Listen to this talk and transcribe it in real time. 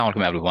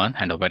Welcome everyone,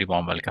 and a very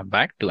warm welcome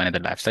back to another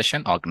live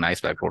session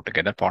organized by Grow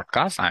Together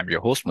podcast. I am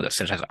your host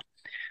Mudassir रजा।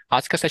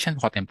 आज का session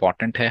बहुत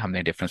important है।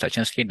 हमने different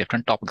sessions किए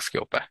different topics के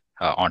ऊपर,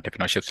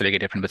 entrepreneurship से लेकर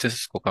डिफरेंट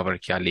बिजनेस को कवर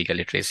किया, legal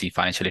literacy,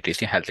 financial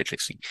literacy, health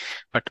literacy.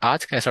 But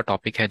आज का ऐसा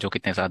टॉपिक है जो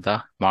कितने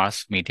ज्यादा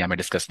मास मीडिया में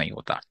डिस्कस नहीं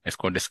होता।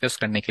 इसको डिस्कस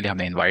करने के लिए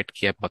हमने इन्वाइट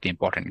किया बहुत ही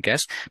important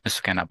guest miss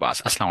Sukaina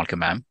Abbas. अस्सलाम वालेकुम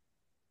ma'am.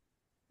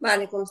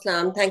 Walaikum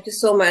Salam. Thank you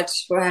so much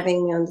for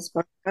having me on this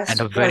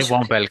and a podcast. Very बहुत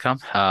वार्म शुक्रिया।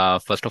 वेलकम।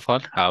 फर्स्ट ऑफ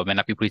ऑल मैंने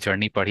आपकी पूरी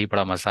जर्नी पढ़ी,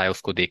 बड़ा मजा आया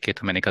उसको देख के,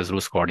 तो मैंने कहा जरूर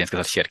उसको ऑडियंस के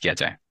साथ शेयर किया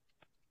जाए।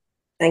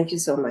 Thank you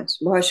so much.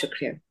 बहुत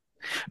शुक्रिया।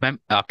 मैम,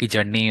 आपकी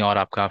जर्नी और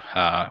आपका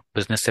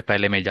बिजनेस से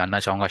पहले मैं जानना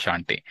चाहूंगा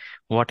शांति,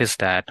 what is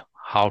that,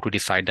 how to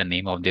decide the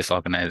name of this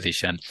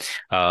organisation.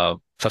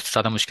 सबसे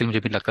ज्यादा मुश्किल मुझे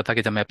भी लगता था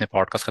कि जब मैं अपने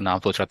पॉडकास्ट का नाम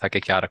सोच रहा था कि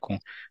क्या रखूं,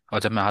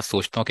 और जब मैं आज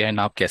सोचता हूँ कि यार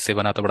नाम कैसे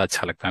बना तो बड़ा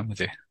अच्छा लगता है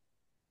मुझे।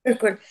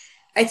 बिल्कुल।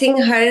 आई थिंक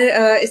हर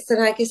इस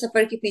तरह के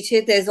सफर के पीछे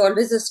there is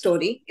always a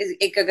story.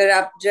 एक अगर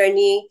आप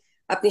जर्नी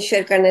अपनी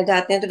शेयर करना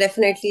चाहते हैं तो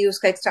डेफिनेटली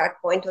उसका एक स्टार्ट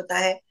पॉइंट होता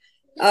है।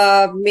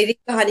 मेरी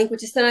कहानी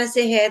कुछ इस तरह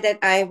से है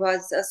that I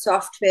was a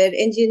software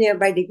engineer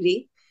by degree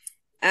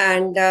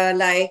and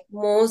like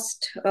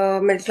most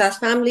middle class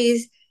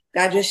families,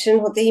 graduation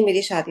होते ही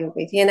मेरी शादी हो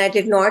गई थी and I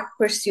did not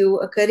pursue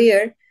a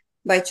career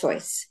by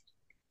choice.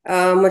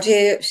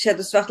 मुझे शायद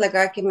उस वक्त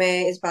लगा कि मैं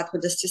इस बात को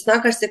जस्टिस ना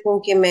कर सकूं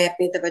कि मैं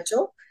अपनी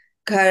तवज्जो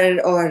घर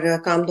और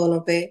काम दोनों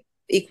पे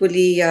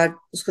इक्वली या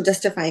उसको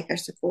जस्टिफाई कर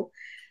सकूं।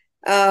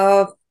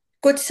 अ,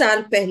 कुछ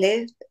साल पहले,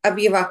 अब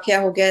ये वाकया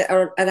हो गया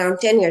अराउंड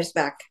 10 years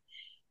बैक,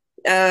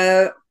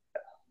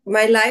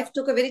 my life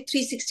took a very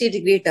 360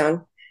 degree turn.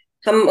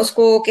 हम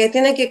उसको कहते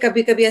हैं ना कि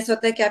कभी कभी ऐसा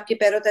होता है कि आपके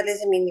पैरों तले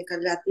जमीन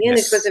निकल जाती है, and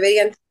yes. It was a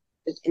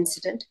very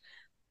incident.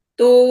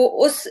 तो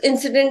उस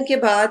इंसिडेंट के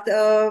बाद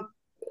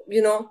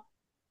you know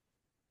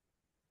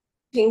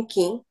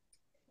thinking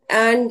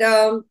and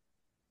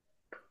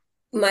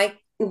my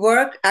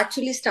work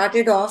actually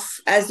started off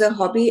as a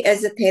hobby,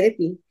 as a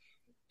therapy,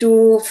 to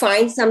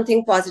find something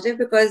positive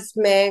because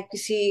मैं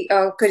किसी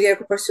career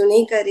को pursue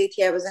नहीं कर रही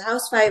थी. I was a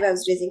housewife, I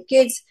was raising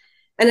kids,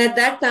 and at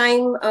that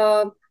time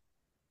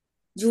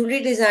jewelry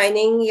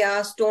designing या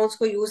stones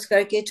को use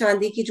करके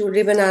चांदी की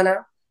jewelry banana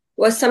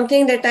was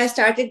something that I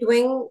started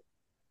doing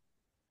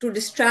to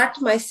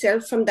distract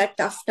myself from that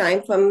tough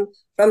time,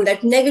 from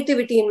that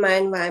negativity in my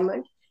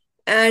environment.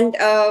 And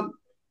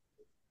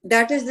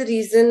that is the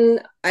reason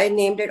I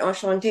named it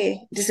Enchanté.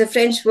 It is a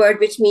French word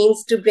which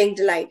means to bring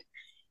delight.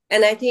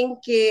 And I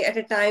think at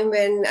a time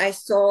when I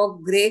saw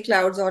grey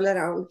clouds all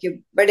around, कि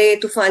बड़े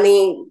तूफानी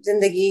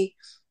जिंदगी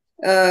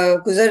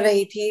गुजर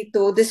रही थी,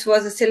 तो this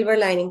was a silver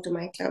lining to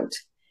my clouds.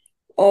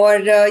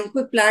 और ये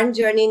कोई प्लान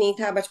जर्नी नहीं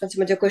था, बचपन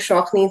से मुझे कोई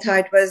शौक नहीं था.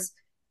 इट वाज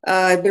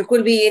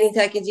बिल्कुल भी ये नहीं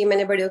था कि जी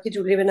मैंने बड़े होकर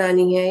ज्वेलरी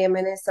बनानी है या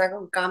मैंने इस तरह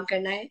का काम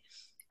करना है.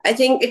 I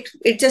think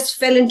it just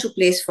fell into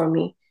place for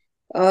me.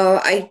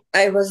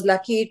 I was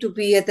lucky to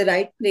be at the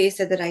right place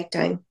at the right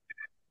time.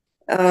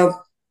 Uh,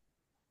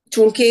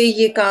 चूंकि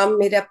ये काम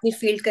मेरे अपनी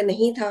फील्ड का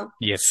नहीं था,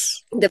 yes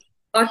the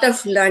lot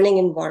of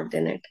learning involved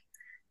in it.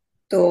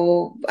 तो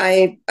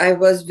I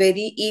was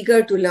very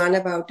eager to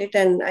learn about it,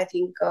 and I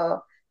think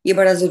ये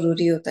बड़ा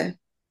जरूरी होता है.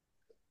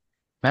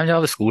 मैम, जब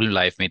आप स्कूल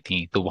लाइफ में थी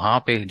तो वहां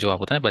पे जो आप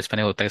होता है ना, बचपन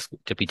में होता है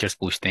जब टीचर्स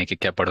पूछते हैं कि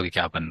क्या पढ़ोगे,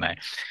 क्या बनना है,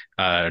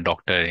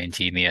 डॉक्टर,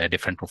 इंजीनियर,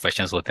 डिफरेंट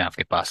प्रोफेशंस होते हैं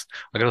आपके पास।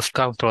 अगर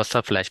उसका थोड़ा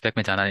सा फ्लैशबैक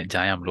में जाना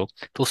जाए हम लोग,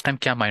 तो उस टाइम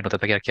क्या माइंड होता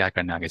था कि यार क्या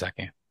करना है आगे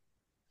जाके।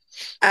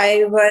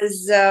 I was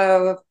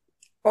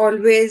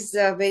always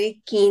very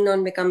keen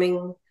on becoming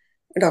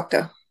a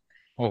doctor.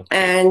 Okay.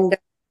 And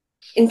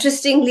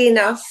interestingly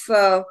enough,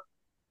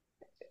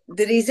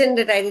 the reason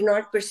that I did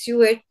not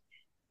pursue it,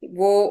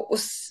 वो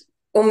उस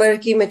उम्र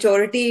की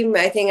मेच्योरिटी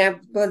आई थिंक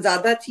बहुत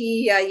ज्यादा थी,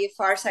 या ये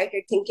फार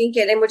साइटेड थिंकिंग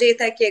के लिए. मुझे ये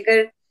था कि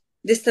अगर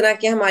जिस तरह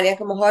के हमारे यहाँ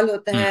का माहौल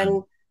होता है,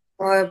 हम्म।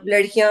 और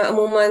लड़कियां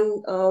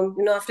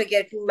अमूमन after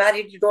getting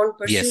married you don't yes.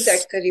 Pursue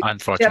that career.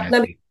 मुझे अपना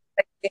अनफॉर्चुनेटली।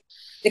 भी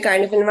the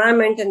kind of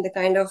environment and the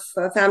kind of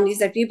families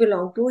that we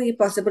belong to, ये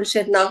पॉसिबल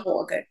शायद ना हो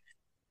अगर.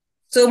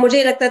 सो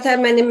मुझे लगता था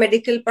मैंने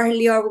मेडिकल पढ़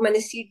लिया और वो मैंने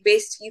सीट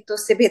बेस्ड की, तो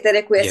उससे बेहतर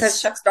है कोई ऐसा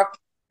यस। शख्स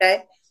डॉक्टर है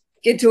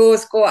कि जो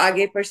उसको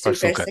आगे परस्यू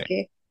परसों कर करें।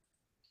 सके.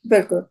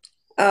 बिल्कुल.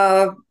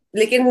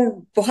 लेकिन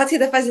बहुत सी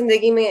दफा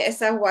जिंदगी में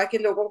ऐसा हुआ कि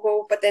लोगों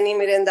को पता नहीं,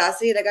 मेरे अंदाज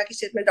से ही लगा कि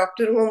शायद मैं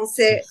डॉक्टर हूँ.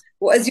 मुझसे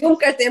वो अज्यूम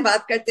करते हैं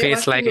बात करते फेस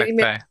वक्त कि लाइक मेरी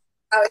लगता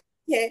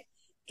मेरी है। है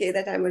कि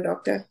that I am a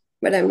doctor,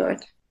 but I am not.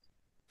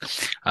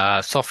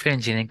 Software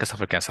engineering का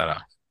सफर कैसा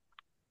रहा।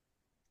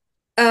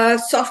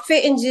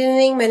 सॉफ्टवेयर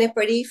इंजीनियरिंग मैंने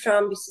पढ़ी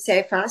from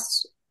BCCI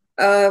fast.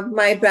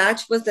 My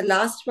batch was the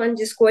last one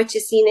जिसको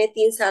एचएससी ने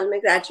 3 साल में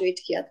ग्रेजुएट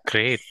किया था.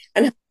 ग्रेट।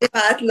 एंड उसके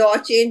बाद लॉ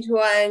चेंज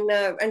हुआ एंड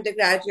अंडर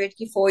ग्रेजुएट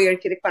की 4 year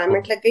की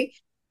रिक्वायरमेंट लग गई.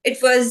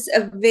 It was a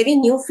very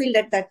new field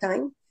at that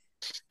time.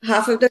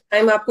 Half of the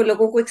time आपको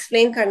लोगों को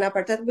एक्सप्लेन करना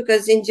पड़ता था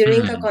बिकॉज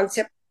इंजीनियरिंग का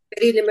concept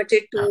very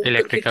limited to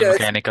electrical,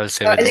 computers, mechanical,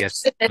 civil,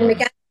 yes. electrical and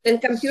mechanical,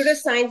 and computer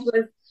science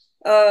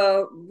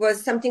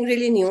was something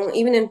really new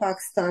even in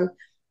Pakistan.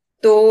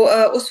 तो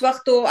उस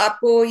वक्त तो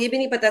आपको ये भी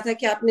नहीं पता था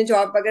कि आपने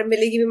जॉब अगर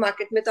मिलेगी भी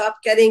मार्केट में तो आप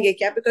करेंगे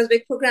क्या, बिकॉज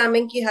एक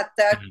प्रोग्रामिंग की हद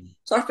तक, हम्म।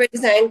 सॉफ्टवेयर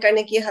डिजाइन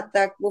करने की हद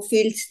तक वो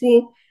फील्ड्स थी.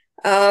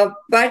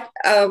 But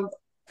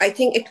I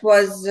think it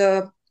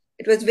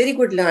was very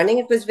good learning,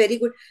 it was very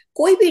good.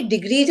 कोई भी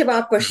डिग्री जब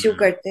आप परस्यू हम्म।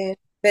 करते हैं,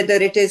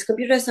 whether it is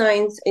computer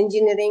science,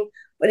 engineering,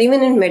 और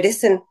even in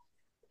medicine,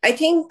 I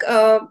think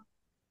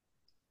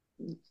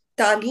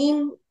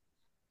तालीम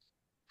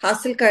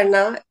हासिल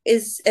करना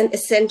is an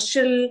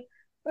essential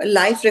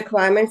life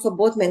requirement for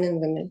both men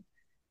and women.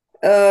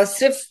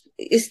 सिर्फ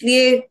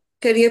इसलिए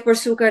करियर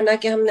परस्यू करना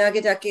कि हमने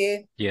आगे जाके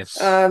यस।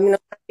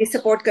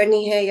 सपोर्ट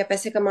करनी है या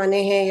पैसे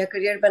कमाने हैं या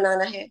करियर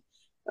बनाना है,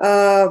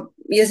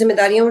 ये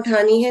जिम्मेदारियां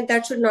उठानी है,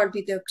 that should not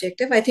be the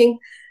objective. I think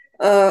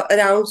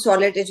around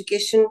solid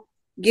education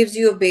gives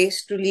you a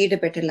base to lead a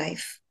better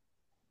life.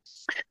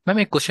 Ma'am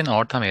एक क्वेश्चन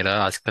और था मेरा,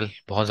 आजकल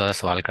बहुत ज़्यादा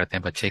सवाल करते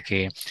हैं बच्चे कि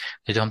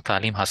ये जो हम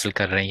तालीम हासिल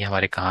कर रहे हैं ये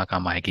हमारे कहाँ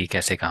काम आएगी,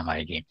 कैसे काम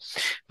आएगी।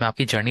 मैं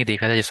आपकी जर्नी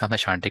देख रहा था जिसमें आपने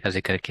शांति का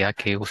जिक्र किया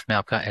कि उसमें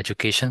आपका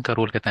एजुकेशन का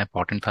रोल कितना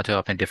इंपॉर्टेंट था, जो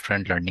आपने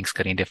डिफरेंट लर्निंग्स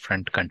करी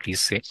डिफरेंट कंट्रीज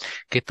से,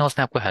 कितना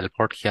उसने आपको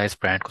हेल्प आउट किया इस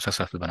ब्रांड को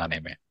सक्सेसफुल बनाने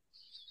में।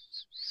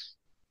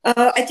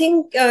 I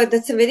think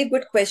that's a very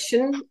good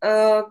question.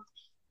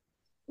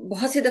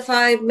 बहुत सी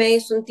दफा मैं ये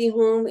सुनती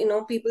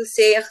हूँ, पीपल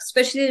से,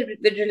 specially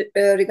with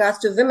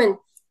regards to women,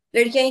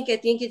 लड़कियां ही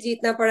कहती हैं कि जी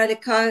इतना पढ़ा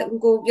लिखा,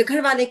 उनको ये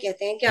घर वाले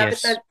कहते हैं कि आप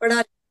यस। इतना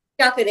पढ़ा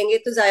क्या करेंगे,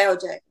 तो जाया हो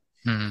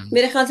जाएगा. हम्म।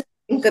 मेरे ख्याल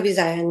से कभी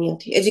जाया नहीं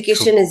होती. True.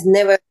 Education is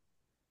never.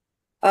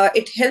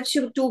 It helps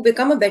you to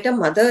become a better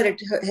mother,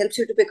 it helps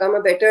you to become a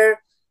better home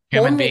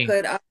human being.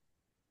 Maker.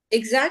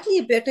 Exactly,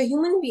 better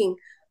human being.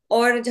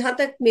 और जहां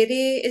तक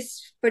मेरे इस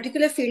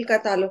पर्टिकुलर फील्ड का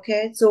ताल्लुक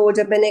है, सो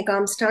जब मैंने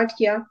काम स्टार्ट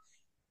किया,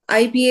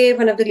 IBA,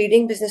 one of the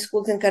leading business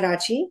schools in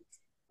Karachi,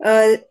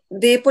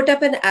 they put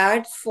up an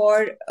ad for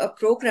a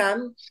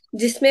program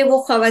जिसमें वो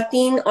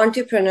खवातीन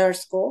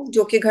entrepreneurs को,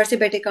 जो कि घर से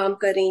बैठे काम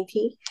कर रही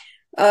थी,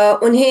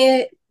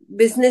 उन्हें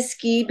बिजनेस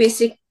की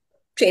बेसिक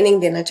ट्रेनिंग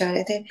देना चाह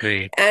रहे थे.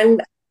 Great.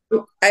 And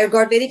I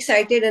got very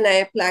excited and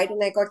I applied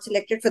and I got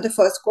selected for the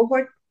first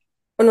cohort.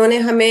 उन्होंने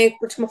हमें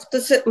कुछ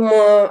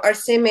मुख्तसर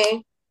अरसे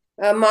में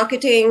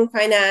marketing,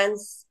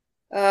 finance,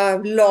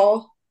 law,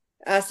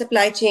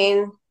 supply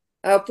chain,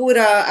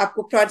 पूरा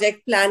आपको प्रोजेक्ट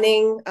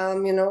प्लानिंग,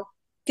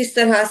 किस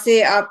तरह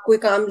से आप कोई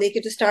काम लेके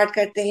जो स्टार्ट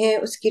करते हैं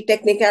उसकी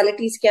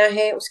टेक्निकलिटीज क्या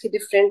हैं, उसके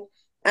डिफरेंट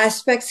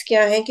एस्पेक्ट्स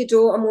क्या हैं, कि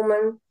जो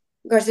अमूमन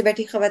घर से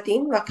बैठी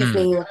खवातीन वाकिफ हम्म।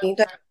 नहीं होती.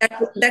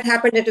 तो that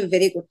happened at a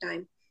very good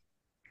time.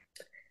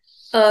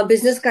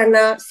 Business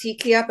करना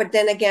सीख लिया, बट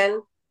देन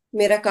अगेन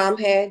मेरा काम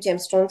है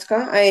जेमस्टोन्स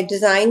का. I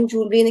design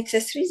jewellery and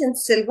accessories in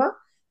silver.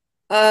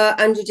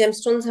 And जो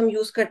जेमस्टोन्स हम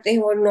यूज करते हैं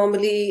वो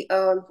नॉर्मली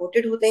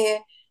इम्पोर्टेड होते हैं,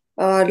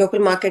 लोकल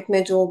मार्केट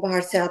में जो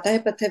बाहर से आता है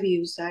पत्थर, भी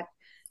use that.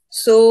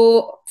 So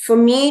for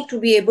me to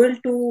be able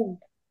to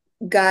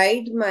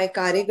guide my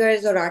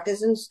कारीगर्स और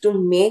artisans to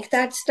make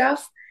that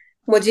stuff,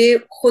 मुझे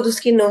खुद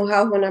उसकी नोहा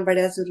होना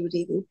बड़ा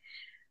जरूरी थी.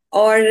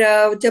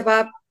 और जब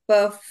आप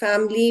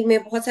फैमिली में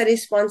बहुत सारी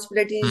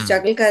रिस्पॉन्सिबिलिटीज हम्म।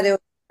 जगल कर रहे हो,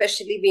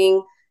 स्पेशली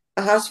बीइंग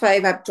हाउस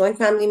वाइफ, आप जॉइंट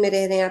फैमिली में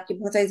रह रहे हैं, आपकी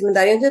बहुत सारी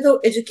जिम्मेदारियां होती है,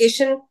 तो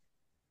एजुकेशन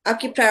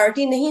आपकी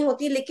प्रायोरिटी नहीं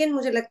होती. लेकिन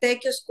मुझे लगता है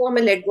कि उसको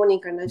हमें लेट गो नहीं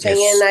करना यस।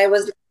 चाहिए. एंड आई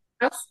वाज,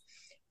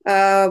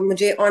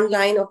 मुझे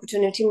ऑनलाइन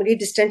अपॉर्चुनिटी मिली,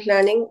 डिस्टेंट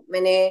लर्निंग.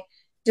 मैंने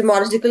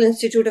geological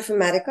institute of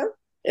America,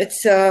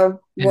 it's in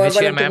which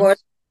one year of the ma'am?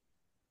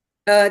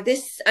 World.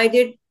 This I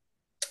did,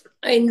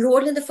 I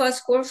enrolled in the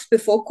first course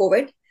before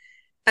COVID.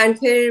 And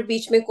फिर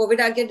बीच में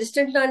Covid आ गया.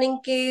 Distant learning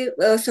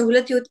के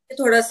सहूलत ये होती है,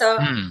 थोड़ा सा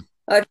हम्म।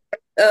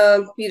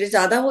 पीरियड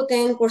ज्यादा होते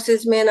हैं इन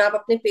कोर्सेज में, and आप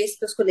अपने पेस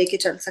पे उसको लेके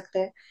चल सकते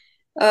हैं.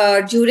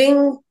 ड्यूरिंग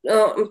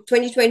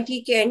 2020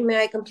 के एंड में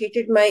I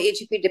completed my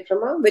AGP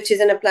diploma, which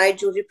is an applied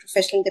jewelry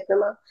professional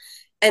diploma.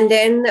 And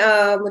then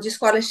मुझे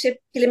स्कॉलरशिप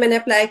के लिए मैंने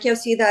अप्लाई किया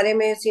उसी इदारे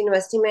में, उसी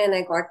यूनिवर्सिटी में, and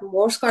I got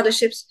more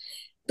scholarships.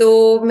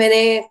 तो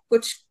मैंने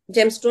कुछ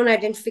जेमस्टोन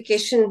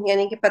आइडेंटिफिकेशन,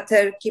 यानी कि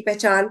पत्थर की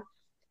पहचान.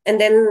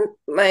 And then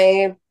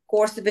my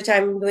course, which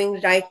I'm doing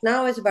right now,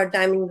 is about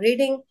diamond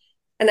reading.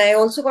 And I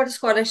also got a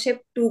scholarship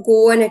to go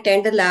and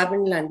attend a lab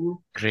in London.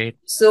 Great.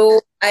 So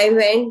I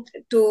went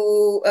to,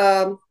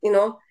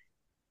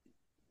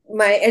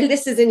 my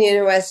eldest is in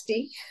university.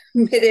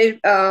 मेरे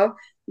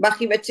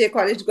बाकी बच्चे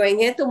college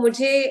going हैं, तो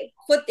मुझे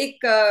खुद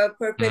एक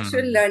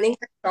perpetual हम्म। Learning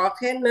का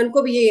शौक है. मैं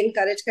उनको भी ये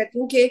इनकरेज करती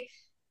हूँ कि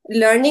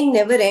learning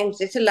never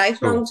ends, it's a life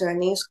true. Long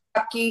journey.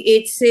 आपकी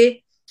एज से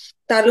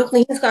ताल्लुक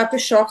नहीं है, उसका आपके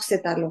शौक से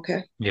ताल्लुक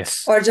है.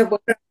 यस। और जब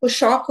आपको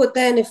शौक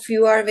होता है, and if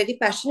you are very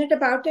passionate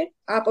about it,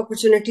 आप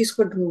अपॉर्चुनिटीज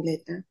को ढूंढ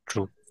लेते हैं.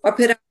 ट्रू। और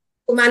फिर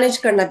आपको मैनेज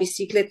करना भी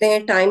सीख लेते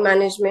हैं, टाइम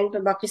मैनेजमेंट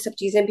और बाकी सब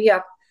चीजें भी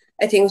आप,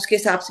 आई थिंक, उसके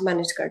हिसाब से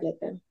मैनेज कर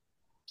लेते हैं.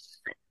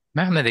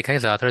 मैं हमने देखा है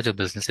ज़्यादातर जो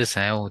बिजनेसेस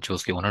हैं वो जो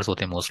उसके ओनर्स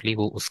होते हैं मोस्टली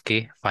वो उसके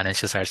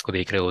फाइनेंशियल साइड्स को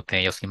देख रहे होते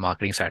हैं या उसकी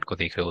मार्केटिंग साइड को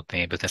देख रहे होते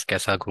हैं, बिजनेस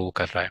कैसा ग्रो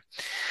कर रहा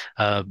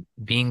है।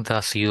 Being the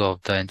CEO of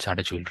the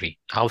enchanted jewellery,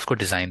 आप उसको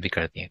डिज़ाइन भी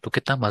करती हैं, तो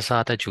कितना मज़ा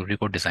आता है ज्वेलरी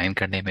को डिज़ाइन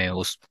करने में,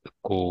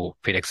 उसको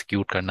फिर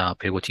एग्जीक्यूट करना,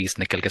 फिर वो चीज़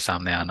निकल के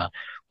सामने आना,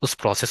 उस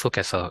प्रोसेस को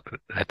कैसा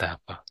रहता है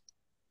आपका?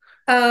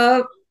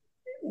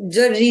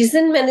 जो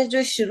रीजन मैंने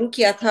जो शुरू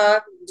किया था,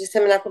 जिससे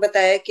मैंने आपको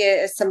बताया कि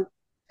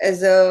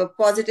एज अ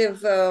पॉजिटिव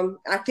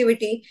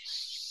एक्टिविटी,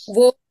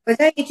 वो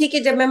वजह ये थी कि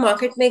जब मैं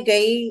मार्केट में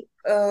गई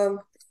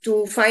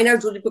to find out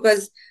jewellery,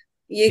 because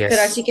ये यस।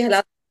 कराची के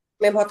हालात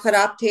में बहुत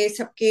खराब थे,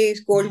 सबके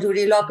गोल्ड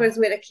ज्वेलरी लॉकर्स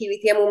में रखी हुई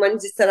थी अमूमन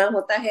जिस तरह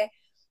होता है।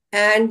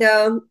 एंड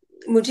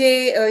मुझे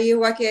ये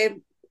हुआ कि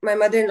my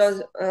mother in law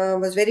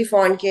was very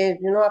fond के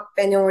आप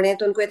पहने ओढ़े हैं,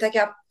 तो उनको ये था कि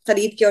आप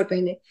खरीद के और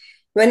पहने।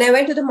 When I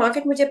went to the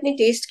market, मुझे अपनी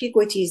टेस्ट की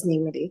कोई चीज नहीं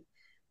मिली।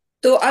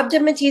 तो अब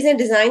जब मैं चीजें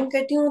डिजाइन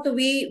करती हूँ तो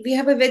we we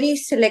have a very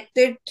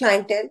selected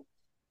clientele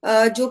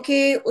जो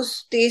कि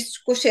उस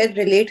टेस्ट को शायद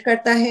रिलेट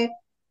करता है।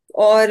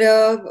 और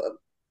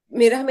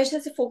मेरा हमेशा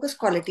से फोकस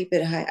क्वालिटी पे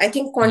रहा है। I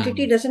think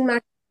quantity doesn't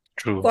matter,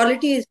 true.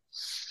 Quality is.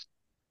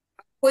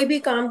 कोई भी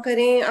काम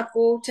करें,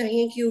 आपको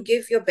चाहिए कि you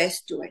give your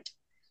best to it.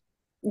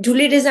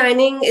 Jewellery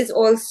designing is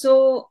also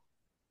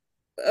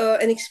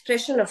an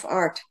expression of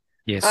art.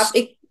 Yes. आप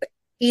एक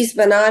पीस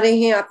बना रहे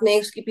हैं, आपने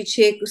उसके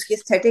पीछे एक उसकी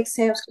एस्थेटिक्स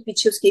है, उसके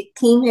पीछे उसकी एक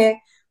थीम है,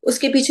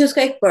 उसके पीछे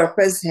उसका एक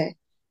पर्पस है।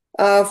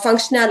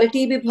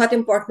 फंक्शनैलिटी भी बहुत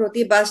इंपॉर्टेंट होती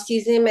है। बस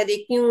चीजें मैं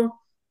देखती हूँ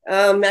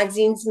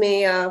मैगजीन्स में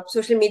या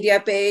सोशल मीडिया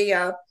पे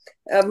या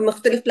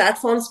मुख्तलिफ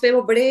प्लेटफॉर्म्स पे,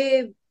 वो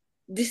बड़े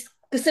जिस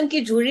किस्म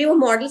की ज्वेलरी वो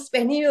मॉडल्स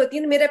पहनी हुई होती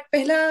है, मेरा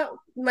पहला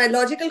माई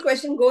लॉजिकल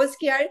क्वेश्चन गोज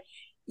कि यार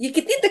ये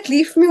कितनी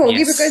तकलीफ में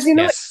होगी, yes. Because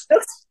yes.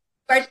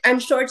 But I am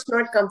sure it's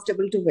not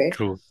comfortable to wear.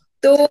 True.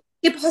 तो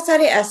ये बहुत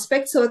सारे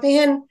एस्पेक्ट्स होते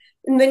हैं।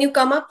 And when you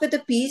come up with a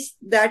piece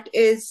that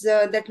is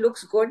that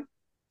looks good,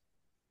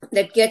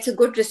 that gets a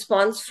good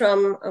response from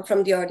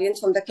the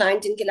audience, from the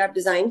client जिनके लिए आप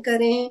design कर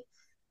रहे हैं,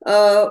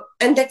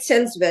 and that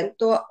sells well,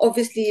 तो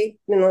obviously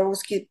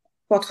उसकी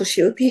बहुत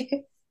खुशी होती है।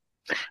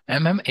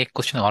 मैम एक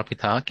क्वेश्चन और भी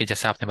था कि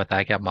जैसे आपने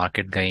बताया कि आप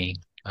मार्केट गई,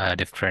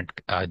 डिफरेंट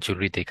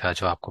ज्वेलरी देखा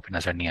जो आपको फिर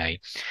नजर नहीं आई,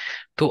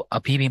 तो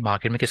अभी भी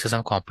मार्केट में किस किस्म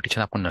का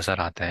कंपटीशन आपको नजर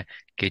आता है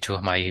कि जो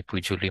हमारी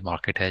पूरी ज्वेलरी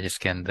मार्केट है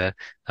जिसके अंदर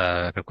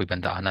अगर कोई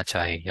बंदा आना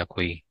चाहे या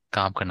कोई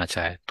काम करना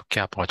चाहे तो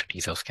क्या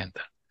अपॉर्चुनिटीज है उसके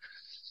अंदर?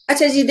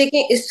 अच्छा जी,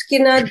 देखें, इसके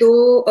ना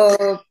दो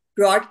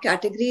ब्रॉड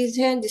कैटेगरीज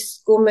हैं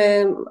जिसको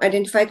मैं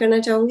आइडेंटिफाई करना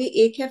चाहूंगी।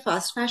 एक है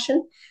फास्ट फैशन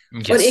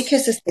और यस। एक है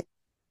सस्ते।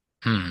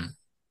 Hmm.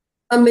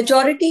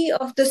 Majority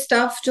of the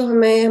stuff जो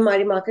हमें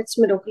हमारी मार्केट्स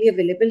में लोकली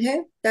अवेलेबल है,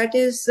 that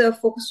is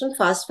focused on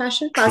fast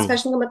fashion. True. Fast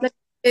fashion का मतलब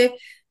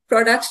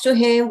प्रोडक्ट्स जो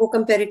हैं वो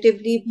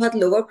कंपैरेटिवली बहुत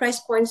लोअर प्राइस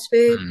पॉइंट्स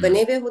पे हम्म।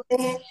 बने हुए होते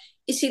हैं,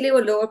 इसीलिए वो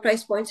लोअर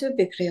प्राइस पॉइंट्स पे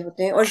बिक रहे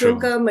होते हैं। और जो ट्रू।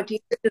 उनका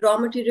मटेरियल, रॉ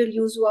मटेरियल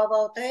यूज हुआ हुआ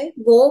होता है,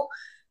 वो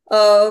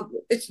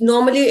it's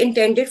normally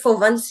intended for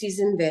one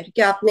season wear.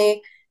 कि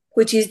आपने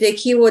कोई चीज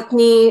देखी, वो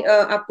इतनी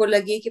आपको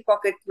लगी कि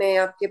पॉकेट में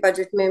आपके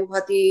बजट में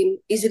बहुत ही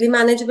इजीली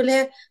मैनेजेबल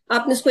है,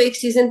 आपने उसको एक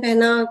सीजन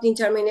पहना,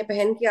 3-4 महीने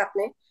पहन के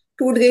आपने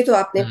टूट गई तो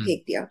आपने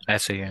फेंक दिया।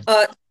 ऐसे ही है।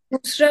 अ,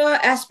 दूसरा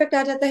एस्पेक्ट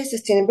आ जाता है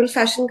सस्टेनेबल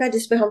फैशन का,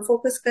 जिसपे हम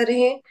फोकस कर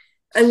रहे हैं।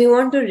 And we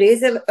want to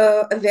raise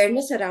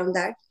awareness around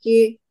that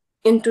कि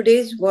in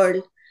today's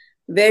world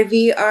where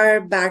we are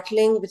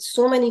battling with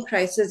so many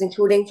crisis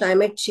including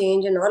climate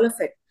change and all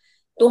of it,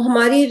 तो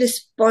हमारी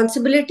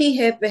रिस्पॉन्सिबिलिटी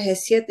है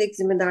बहैसियत एक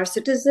जिम्मेदार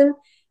citizen,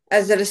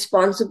 as a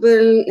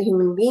responsible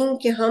human being,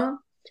 कि हम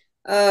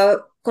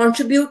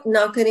contribute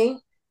ना करें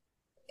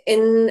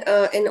in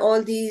in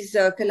all these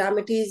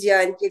calamities,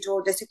 या इनके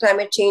जो जैसे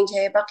क्लाइमेट चेंज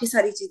है, बाकी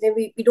सारी चीजें,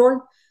 we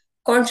don't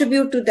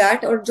contribute to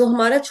that. और जो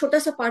हमारा छोटा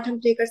सा पार्ट हम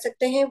प्ले कर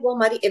सकते हैं वो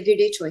हमारी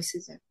एवरीडे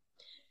चॉइसेस है।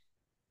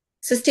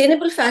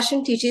 सस्टेनेबल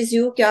फैशन टीचेज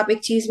यू कि आप एक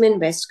चीज में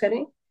इन्वेस्ट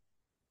करें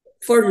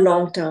for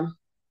long term.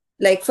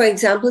 Like for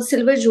example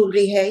silver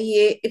jewellery है,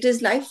 ये it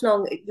is life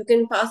long, you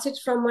can pass it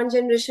from one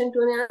generation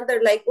to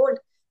another. Like gold,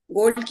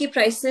 gold की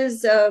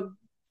प्राइसेस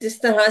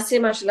जिस तरह से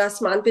माशाल्लाह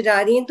आसमान पे जा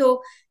रही हैं,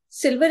 तो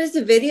silver is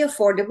a very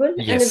affordable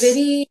and a yes.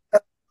 Very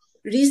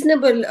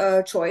reasonable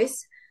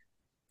choice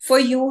for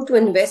you to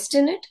invest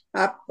in it.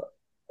 आप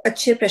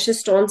अच्छे प्रेशर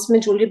स्टोन्स में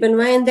ज्वेलरी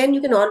बनवाएं and then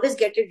you can always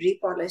get it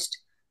repolished.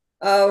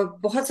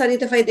 बहुत सारी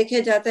दफा ये देखा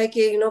जाता है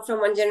कि from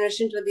one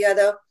generation to the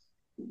other,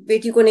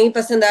 बेटी को नहीं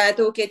पसंद आया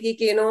तो वो कहती है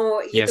कि ये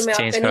तो यस, मैं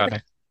चेंज आपका नहीं करा दें।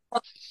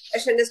 पसंद,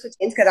 फैशन इसको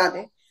चेंज करा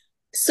दें।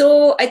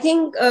 सो आई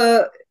थिंक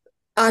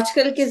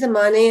आजकल के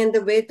जमाने and the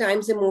way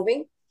times are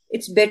moving,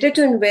 it's better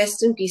to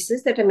invest in pieces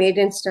that are made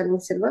in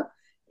sterling silver.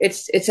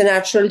 It's a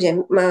natural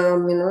gem,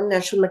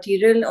 natural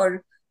material, or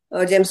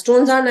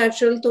gemstones are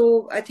natural. So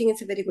I think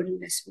it's a very good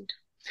investment.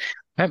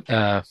 Ma'am,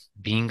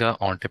 being a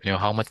entrepreneur,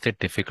 how much it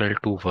difficult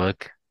to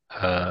work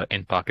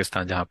in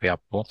Pakistan जहाँ पे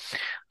आपको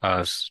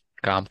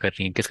काम कर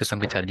रही हैं, किस किस्म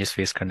के चैलेंजेस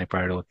फेस करने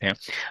पड़ रहे होते हैं?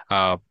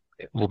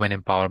 वुमेन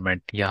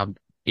एम्पावरमेंट, या हम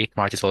 8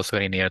 March is also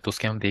very near, तो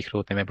उसके हम देख रहे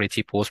होते हैं। मैं बड़ी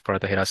अच्छी पोस्ट पढ़ा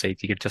था हेरा सही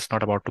थी कि just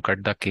not about to cut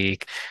the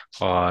cake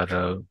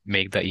और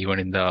make the event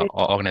in the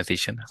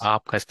organisation.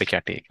 आपका इस पे क्या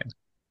टेक है?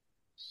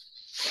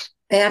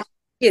 I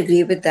absolutely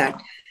agree with that.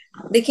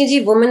 देखिए जी,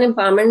 वुमेन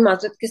एम्पावरमेंट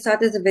माजरत के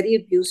साथ is a very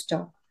abuse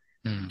term.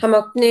 Hmm. हम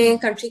अपने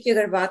कंट्री की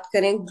अगर बात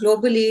करें,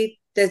 ग्लोबली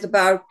there's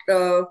about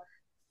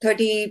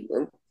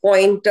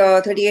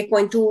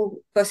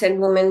 38.2%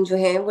 वुमेन जो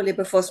हैं वो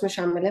लेबर फोर्स में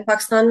शामिल हैं।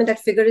 पाकिस्तान में that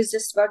figure is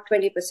just about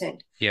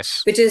 20%,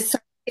 yes. Which is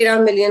 13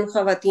 million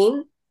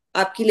खवातीन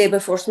आपकी लेबर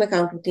फोर्स में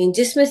काउंट होती हैं,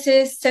 जिसमें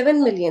से 7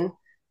 मिलियन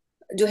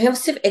जो है वो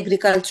सिर्फ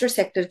एग्रीकल्चर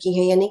सेक्टर की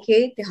हैं, यानी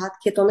कि देहात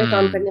खेतों में काम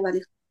हम्म। करने वाली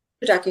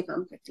जाके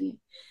काम करती हैं।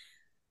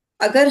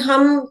 अगर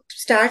हम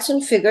stats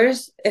and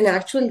figures in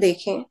actual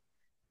देखें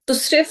तो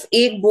सिर्फ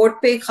एक बोर्ड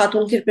पे एक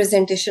खातून की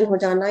रिप्रेजेंटेशन हो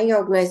जाना या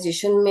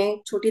ऑर्गेनाइजेशन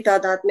में छोटी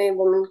तादाद में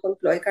वुमेन को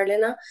एम्प्लॉय कर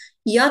लेना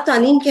या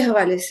तालीम के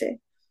हवाले से,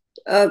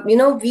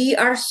 we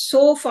are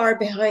so far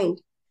behind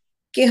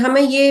कि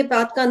हमें ये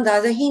बात का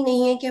अंदाजा ही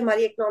नहीं है कि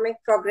हमारी इकोनॉमिक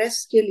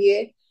प्रोग्रेस के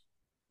लिए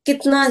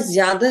कितना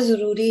ज्यादा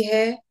जरूरी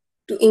है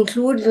to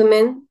include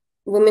women.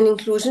 Women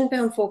inclusion पे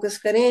हम फोकस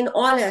करें in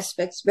all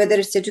aspects, whether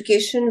it's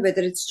education,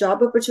 whether it's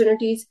job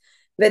opportunities,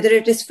 whether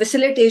it is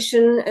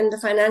facilitation in the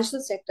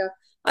financial sector.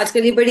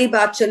 आजकल ये बड़ी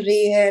बात चल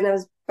रही है, and I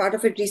was part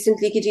of it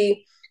recently, कि जी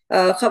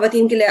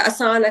खवातीन के लिए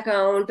आसान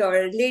अकाउंट और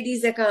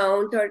लेडीज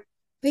अकाउंट, और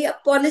भैया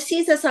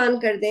पॉलिसीज आसान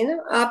कर दें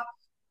ना आप।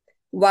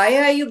 Y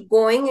are you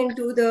going in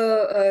to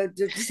the,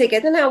 जिसे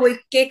कहते हैं ना वो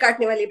केक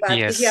काटने वाली बात,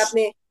 कि यस। जी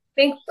आपने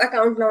पिंक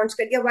अकाउंट लॉन्च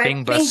कर दिया, वाई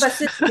पिंक पिंक बस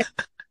बसेस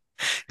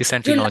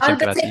रिसेंटली जो लॉन्च इन लाल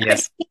बसें कराची। खड़ी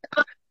यस। थी,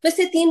 आप में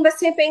से 3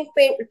 बसें पिंक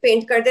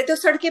पेंट कर देते हो,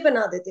 सड़कें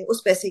बना देते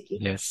उस पैसे की।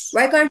 Yes.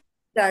 Why can't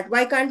that,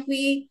 why can't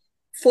we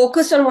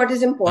focus on what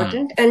is hmm.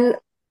 Important, and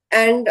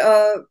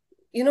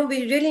we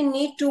really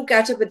need to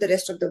catch up with the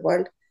rest of the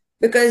world,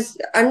 because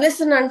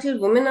unless and until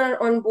women are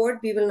on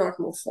board, we will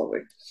not move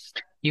forward.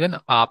 Even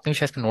आपने भी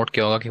शायद note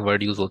किया होगा कि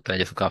word use होता है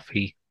जैसे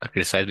काफी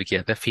क्रिटिसाइज भी किया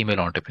जाता है, female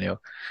entrepreneur.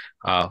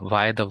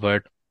 Why the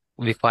word,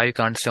 why we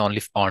can't say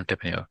only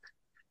entrepreneur?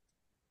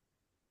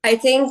 I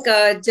think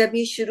जब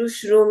ये शुरू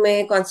शुरू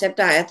में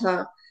कॉन्सेप्ट आया था,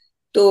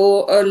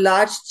 तो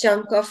large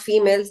chunk of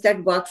females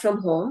that work from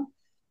home,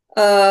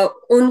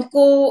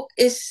 उनको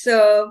इस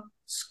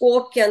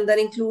स्कोप के अंदर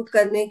इंक्लूड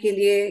करने के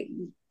लिए,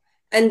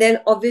 एंड देन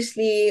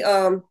ऑब्वियसली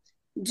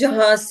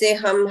जहां से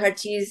हम हर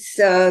चीज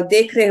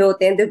देख रहे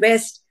होते हैं, the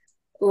waste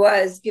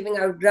was giving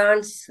out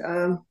grants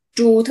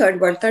to third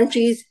world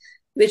countries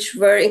which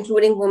were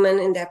including women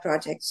in their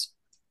projects.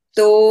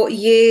 तो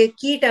ये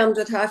की टर्म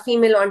जो था,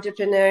 फीमेल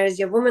entrepreneurs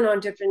या women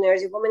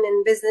entrepreneurs या women in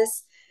business,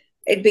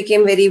 it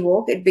became very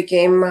woke, it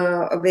became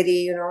a very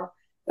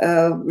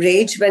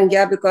rage बन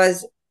गया,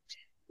 because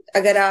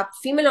अगर आप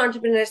फीमेल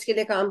entrepreneurs के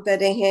लिए काम कर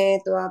रहे हैं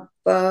तो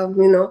आप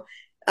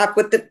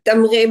आपको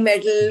तमगे,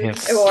 मेडल,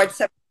 यस। अवार्ड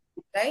सब,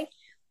 राइट।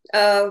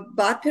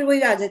 बात फिर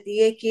वही आ जाती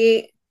है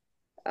कि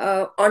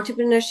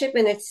entrepreneurship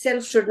in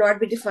itself should not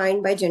be defined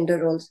by gender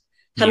roles.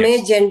 Yes.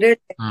 हमें जेंडर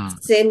हम्म।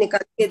 से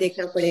निकाल के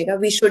देखना पड़ेगा।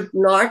 वी शुड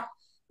नॉट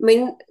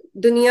मीन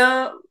दुनिया,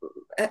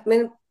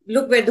 mean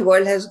look where the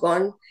world has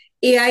gone.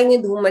 AI ने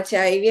धूम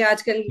मचाई हुई है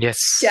आजकल,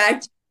 यस।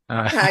 चैट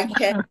आ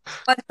गया है,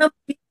 और हम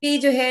भी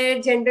जो है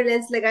जेंडर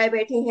लेंस लगाए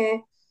बैठे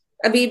हैं।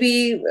 अभी भी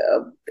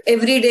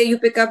every day you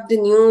pick up the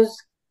news,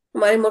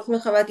 हमारे मुल्क में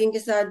खवातीन के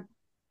साथ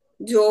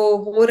जो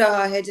हो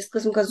रहा है, जिस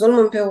किस्म का जुल्म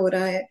उन पे हो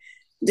रहा है,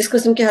 जिस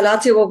किस्म के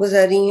हालात से वो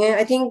गुजर रही हैं।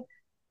 आई think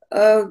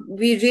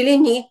we really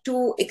need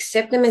to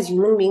accept them as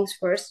human beings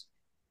first,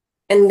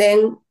 and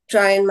then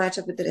try and match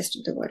up with the rest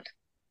of the world.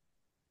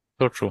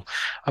 तो ट्रू।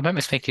 अब मैम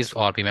इसमें एक चीज़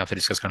और भी मैं आपसे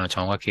डिस्कस करना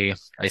चाहूंगा कि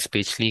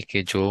स्पेशली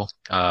कि जो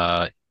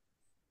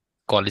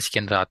कॉलेज के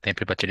अंदर आते हैं,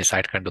 फिर बच्चे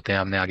डिसाइड कर लेते हैं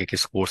हमने आगे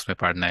किस कोर्स में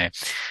पढ़ना है।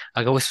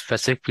 अगर वो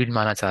स्पेसिफिक फील्ड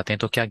में आना चाहते हैं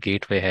तो क्या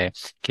गेटवे है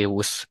कि वो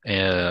उस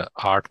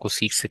आर्ट को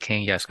सीख सकें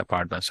या इसका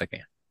पार्ट बन सकें?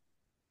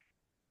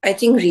 I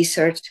think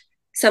research,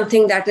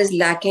 something that is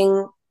lacking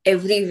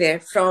everywhere,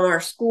 from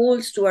our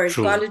schools to our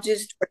true.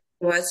 colleges to our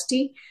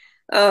university.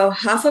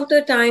 Half of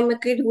the time, a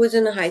kid who is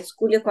in a high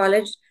school या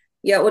college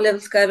या O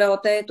levels कर रहा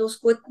होता है, तो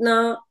उसको इतना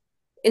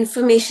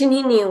information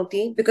ही नहीं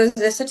होती, because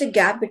there's such a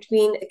gap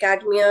between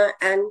academia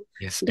and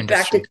yes. the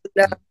industry.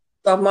 practical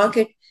job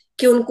market,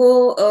 कि उनको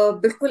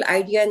बिल्कुल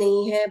आइडिया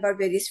नहीं है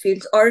about various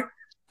fields। और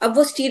अब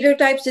वो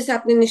stereotypes जैसे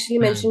आपने initially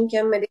हम्म। mention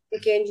किया, मेडिकल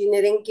के,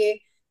 इंजीनियरिंग के,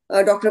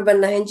 डॉक्टर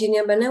बनना है,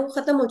 इंजीनियर बनना है, वो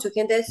खत्म हो चुके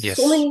हैं। There yes.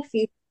 So many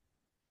field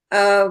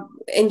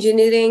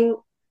engineering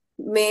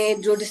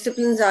में जो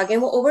डिसिप्लिन आ गए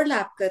हैं वो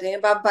ओवरलैप कर रहे हैं।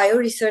 अब आप बायो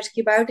रिसर्च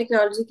की,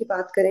 बायोटेक्नोलॉजी की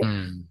बात करें,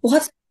 हम्म।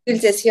 बहुत सारी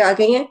फील्ड्स ऐसी आ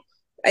गई हैं।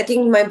 I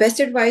think my best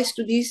advice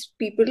to these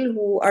people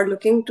who are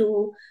looking to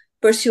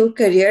pursue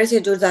careers, या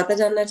जो ज्यादा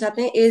जानना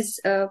चाहते हैं,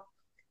 is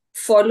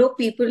follow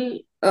people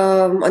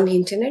on the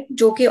internet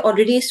जो कि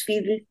ऑलरेडी इस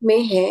फील्ड में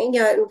हैं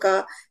या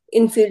उनका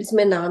इन फील्ड्स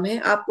में नाम है।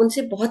 आप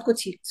उनसे बहुत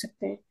कुछ सीख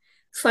सकते हैं।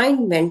 फाइंड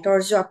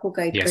मेंटोर्स जो आपको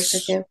गाइड कर यस।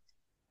 सकें।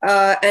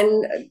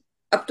 एंड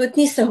अब तो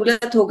इतनी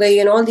सहूलत हो गई,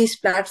 and all these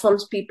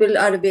platforms, people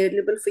are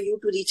available for you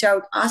to reach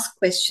out, ask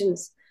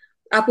questions.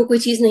 आपको कोई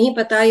चीज नहीं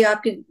पता या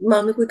आपके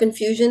दिमाग में कोई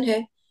कंफ्यूजन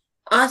है,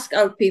 ask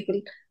out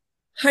people.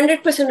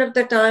 100% of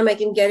the time I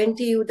can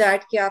guarantee you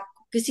that कि आप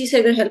किसी से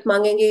अगर हेल्प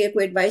मांगेंगे या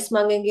कोई एडवाइस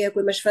मांगेंगे या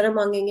कोई मशवरा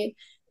मांगेंगे,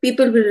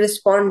 people will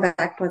respond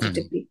back hmm.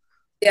 Positively.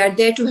 They are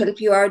there to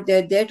help you out, they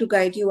are there to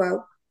guide you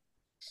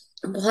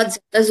out. बहुत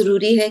ज्यादा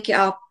जरूरी है कि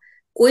आप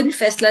कोई भी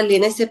फैसला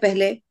लेने से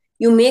पहले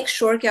यू मेक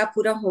श्योर कि आप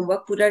पूरा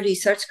होमवर्क, पूरा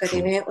रिसर्च करे ट्रू।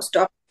 हुए हैं उस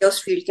टॉपिक या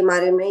उस फील्ड के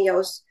बारे में या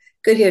उस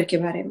करियर के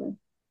बारे में।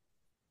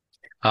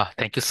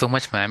 Thank you so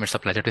much ma'am, it's a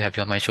pleasure to have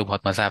you on my show.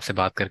 बहुत मजा है आपसे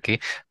बात करके।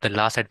 The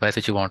last advice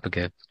which you want to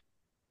give?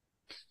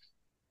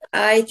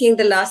 I think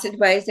the last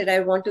advice that I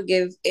want to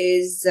give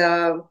is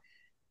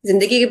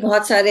जिंदगी के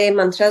बहुत सारे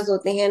मंत्रास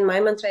होते हैं, and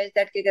my mantra is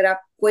that कि अगर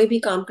आप कोई भी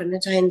काम करना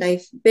चाहें इन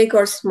लाइफ, बिग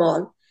और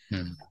small,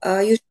 hmm.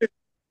 You should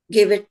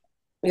give it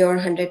your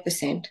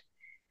 100%।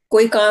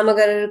 कोई काम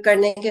अगर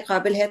करने के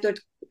काबिल है तो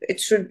it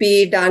should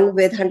be done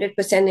with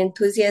 100%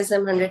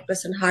 enthusiasm,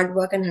 100% hard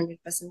work and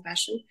 100%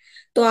 passion.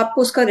 तो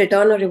आपको उसका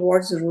रिटर्न और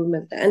रिवॉर्ड जरूर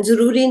मिलता है, एंड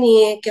जरूरी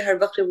नहीं है कि हर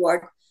वक्त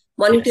रिवॉर्ड यस।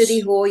 मॉनिटरी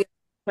हो या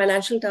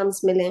फाइनेंशियल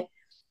टर्म्स मिले।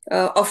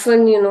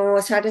 Often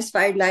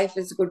satisfied life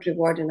is good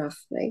reward enough,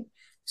 right?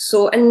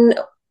 So and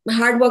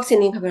hard work से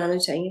नहीं घबराना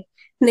चाहिए।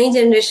 नई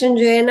जनरेशन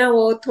जो है ना,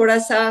 वो थोड़ा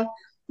सा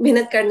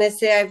मेहनत करने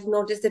से, I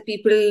notice that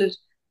people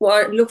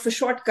look for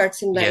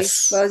shortcuts in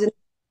yes. Life.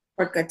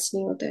 Shortcuts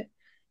नहीं होते।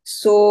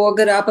 सो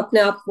अगर आप अपने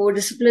आप को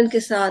डिसिप्लिन के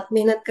साथ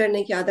मेहनत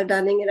करने की आदत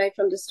डालेंगे right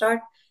from the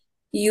start,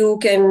 you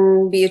can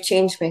be a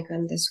change maker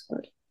in this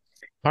world.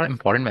 बड़ा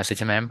इंपॉर्टेंट मैसेज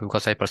है ma'am,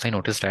 because I personally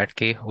notice that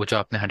कि वो जो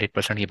आपने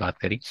 100% की बात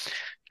करी,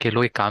 कि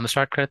लोग एक काम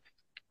स्टार्ट करते,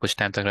 कुछ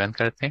टाइम तक रन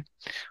करते हैं,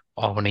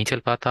 और वो नहीं चल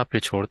पाता,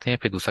 फिर छोड़ते हैं,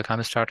 फिर दूसरा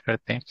काम स्टार्ट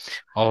करते हैं।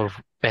 और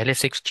पहले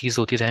से एक चीज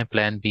होती है,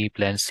 प्लान बी,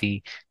 प्लान सी,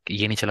 कि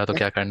ये नहीं चला तो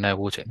क्या करना है,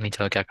 नहीं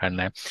चला तो क्या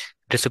करना है।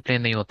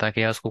 डिसिप्लिन नहीं होता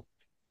कि यार उसको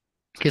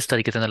किस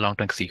तरीके से लॉन्ग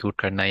टर्म एग्जीक्यूट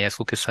करना है, या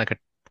इसको किस तरह का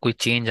कोई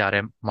चेंज आ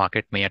रहा है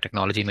मार्केट में या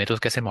टेक्नोलॉजी में, तो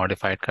उसको कैसे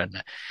मॉडिफाइड करना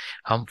है।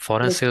 हम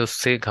फौरन से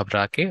उससे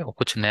घबरा के और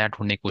कुछ नया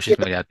ढूंढने की कोशिश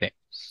में लग जाते हैं,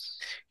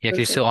 या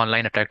किसी से बिल्कुल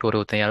ऑनलाइन अट्रैक्ट हो रहे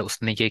होते हैं, यार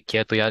उसने ये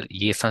किया तो यार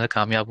ये इस तरह से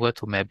कामयाब हुआ,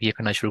 तो मैं भी ये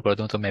करना शुरू कर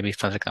दूं, तो मैं भी इस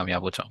तरह से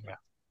कामयाब हो जाऊंगा।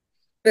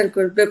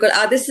 बिल्कुल बिल्कुल,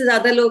 आधे से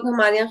ज्यादा लोग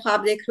हमारे यहाँ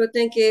ख्वाब देख रहे होते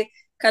हैं कि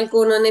कल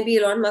को उन्होंने भी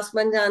इलॉन मस्क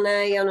बन जाना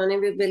है या उन्होंने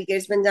भी बिल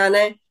गेट्स बन जाना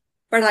है।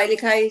 पढ़ाई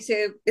लिखाई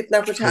से इतना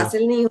कुछ ट्रू।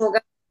 हासिल नहीं होगा।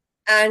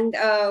 एंड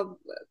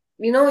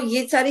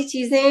ये सारी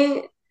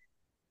चीजें,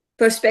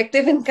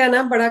 पर्सपेक्टिव इनका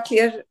ना बड़ा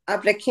क्लियर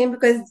आप रखें,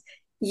 बिकॉज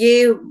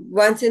ये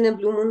once in a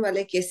blue moon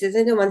वाले केसेस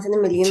हैं जो वंस इन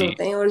अ मिलियन जी।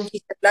 होते हैं, और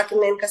उनकी अल्लाह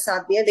ने इनका साथ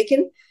दिया।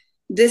 लेकिन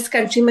जिस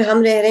कंट्री में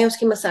हम रह रहे हैं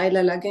उसके मसाइल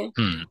अलग हैं,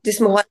 हम्म।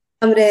 जिस माहौल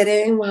में हम रह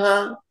रहे हैं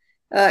वहाँ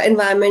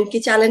एनवायरनमेंट के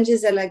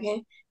चैलेंजेस अलग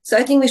हैं। So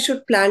I think we should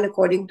plan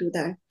according to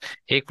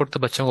that. एक फुट तो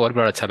बच्चों को और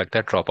बड़ा अच्छा लगता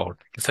है, ड्रॉप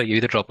आउट, सर ये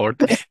भी तो ड्रॉप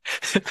आउट थे।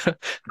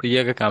 तो ये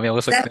अगर कामयाब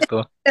हो सकते हैं तो।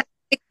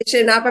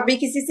 आप अभी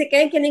किसी से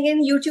कहें कि नहीं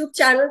यूट्यूब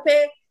चैनल पे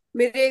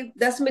मेरे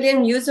 10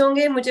 मिलियन व्यूज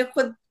होंगे, मुझे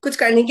खुद कुछ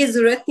करने की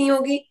जरूरत नहीं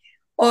होगी,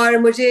 और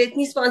मुझे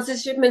इतनी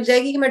स्पॉन्सरशिप मिल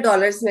जाएगी कि मैं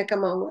डॉलर्स में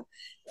कमाऊंगा।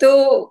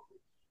 तो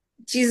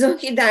चीजों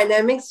की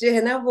डायनामिक्स जो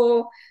है ना वो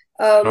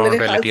मेरे ग्राउंड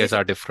ख्याल से रियलिटीज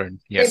आर डिफरेंट,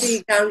 यस। भी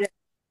ground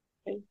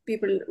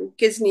people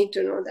kids need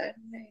to know that.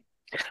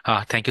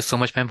 हाँ, thank you so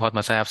much ma'am, बहुत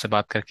मजा आया आपसे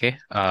बात करके।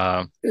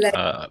 अपना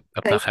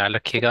लाइक ख्याल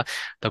रखिएगा।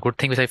 The good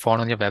thing which I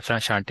found on your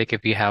website Shanti, कि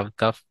we have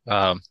the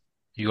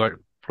you are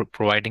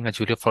providing a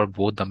jewellery for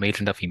both the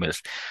males and the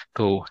females.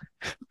 तो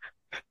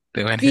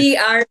मैंने। We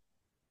are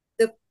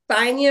the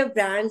pioneer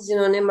brands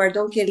जिन्होंने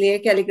मर्दों के लिए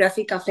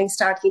कैलीग्राफी कफलिंग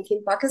स्टार्ट की थी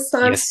in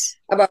Pakistan yes.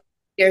 about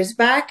years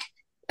back.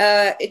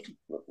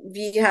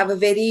 We have a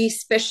very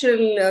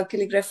special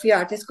calligraphy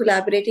artist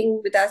collaborating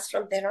with us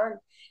from Tehran,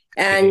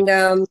 great.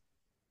 and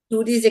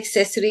do these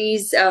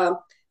accessories.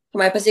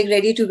 हमारे पास एक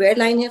रेडी टू वेयर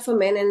लाइन है for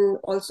main, and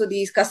also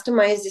these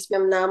customise जिसमें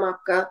हम नाम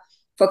आपका,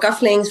 for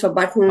cufflinks, for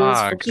buttons, हाँ,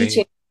 for की great.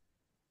 Chain,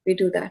 we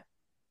do that.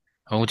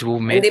 मुझे वो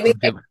And मैं they make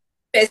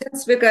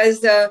presents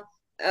because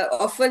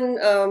often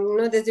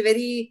there's a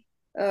very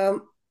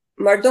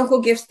मर्दों को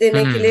गिफ्ट्स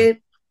देने के लिए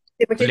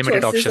लिमिटेड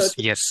लिमिटेड चॉइसेस ऑप्शंस,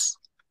 होती यस। हैं,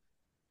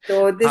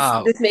 तो दिस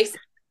हाँ, दिस मेक्स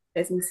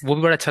प्रेजेंट्स। वो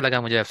भी बड़ा अच्छा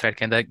लगा मुझे, वेबसाइट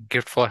के अंदर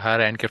gift for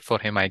her and gift for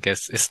him, I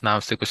guess इस नाम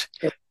से कुछ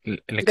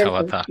लिखा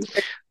हुआ बिल्कुल था।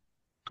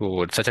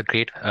 तो such a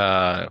great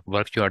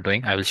work you are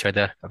doing. I will share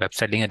the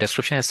website link in the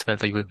description as well,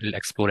 so you will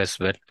explore as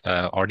well,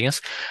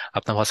 audience.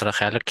 अपना बहुत सारा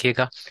ख्याल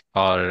रखिएगा,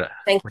 और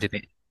थैंक मुझे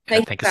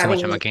thank thank you you for so much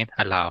having again.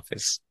 अल्लाह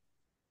हाफिज।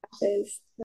 मी।